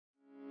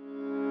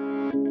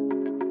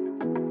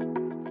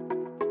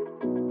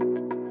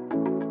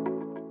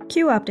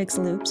Q-Optics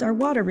Loupes are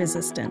water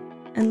resistant,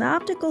 and the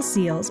optical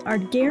seals are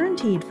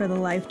guaranteed for the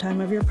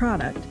lifetime of your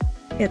product.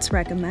 It's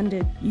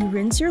recommended you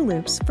rinse your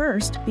loupes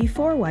first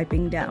before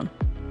wiping down.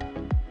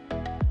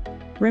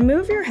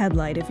 Remove your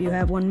headlight if you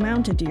have one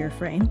mounted to your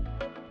frame,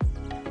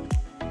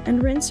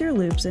 and rinse your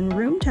loupes in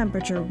room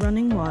temperature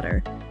running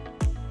water.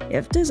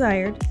 If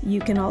desired,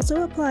 you can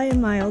also apply a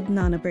mild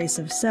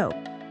non-abrasive soap.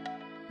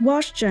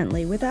 Wash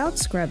gently without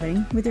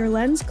scrubbing with your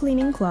lens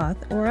cleaning cloth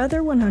or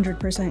other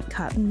 100%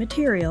 cotton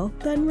material,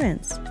 then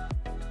rinse.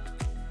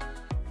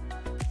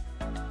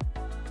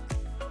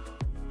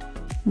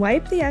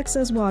 Wipe the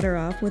excess water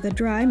off with a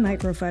dry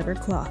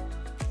microfiber cloth.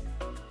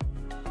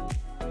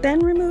 Then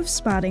remove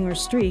spotting or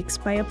streaks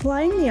by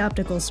applying the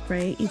optical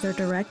spray either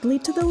directly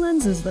to the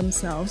lenses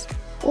themselves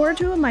or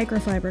to a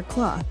microfiber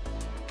cloth.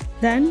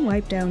 Then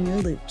wipe down your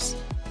loupes.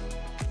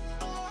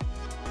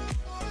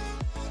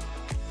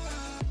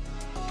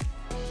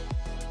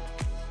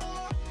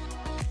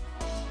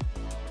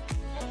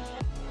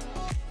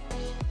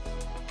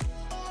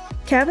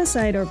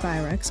 Cavicide or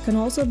Birex can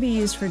also be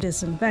used for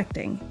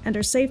disinfecting and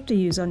are safe to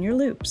use on your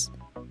loupes.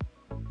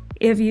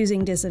 If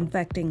using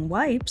disinfecting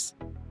wipes,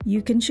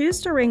 you can choose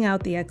to wring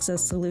out the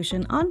excess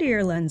solution onto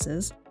your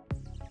lenses,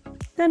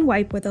 then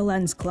wipe with a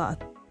lens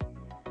cloth.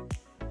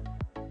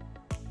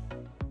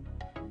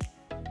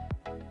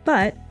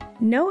 But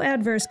no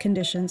adverse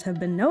conditions have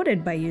been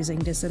noted by using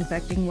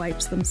disinfecting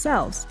wipes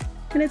themselves,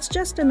 and it's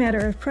just a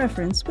matter of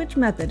preference which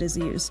method is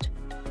used.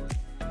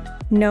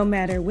 No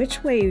matter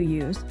which way you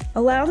use,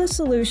 allow the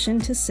solution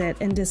to sit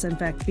and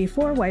disinfect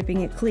before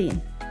wiping it clean.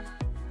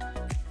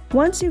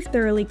 Once you've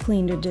thoroughly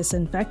cleaned or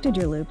disinfected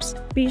your loupes,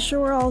 be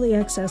sure all the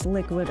excess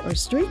liquid or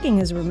streaking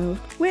is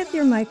removed with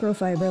your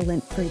microfiber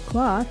lint-free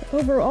cloth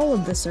over all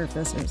of the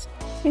surfaces,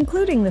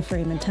 including the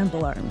frame and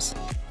temple arms.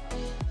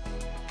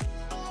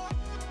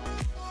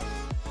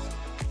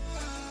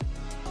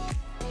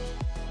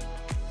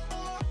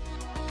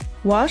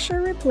 Wash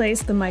or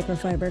replace the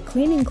microfiber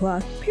cleaning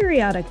cloth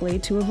periodically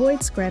to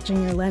avoid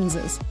scratching your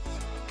lenses.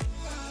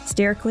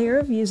 Steer clear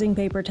of using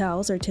paper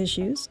towels or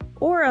tissues,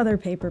 or other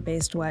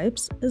paper-based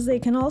wipes, as they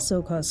can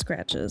also cause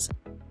scratches.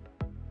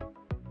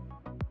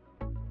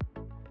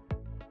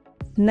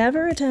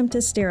 Never attempt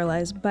to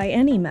sterilize by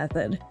any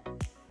method.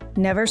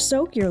 Never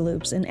soak your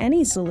loupes in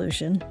any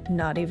solution,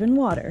 not even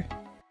water.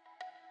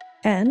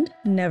 And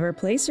never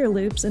place your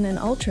loupes in an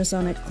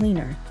ultrasonic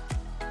cleaner.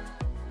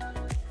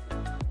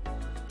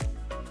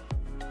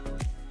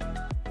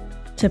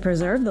 To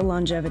preserve the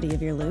longevity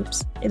of your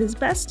loupes, it is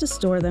best to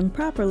store them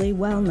properly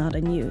while not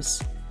in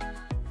use.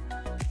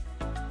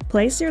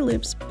 Place your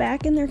loupes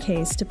back in their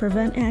case to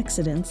prevent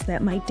accidents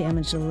that might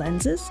damage the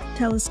lenses,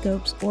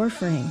 telescopes, or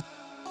frame.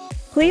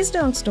 Please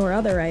don't store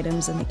other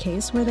items in the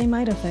case where they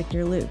might affect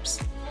your loupes.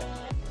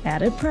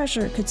 Added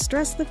pressure could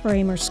stress the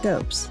frame or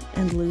scopes,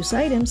 and loose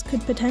items could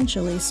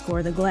potentially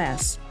score the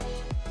glass.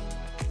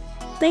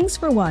 Thanks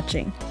for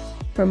watching.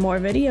 For more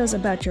videos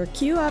about your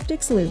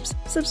Q-Optics loupes,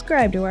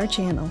 subscribe to our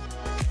channel.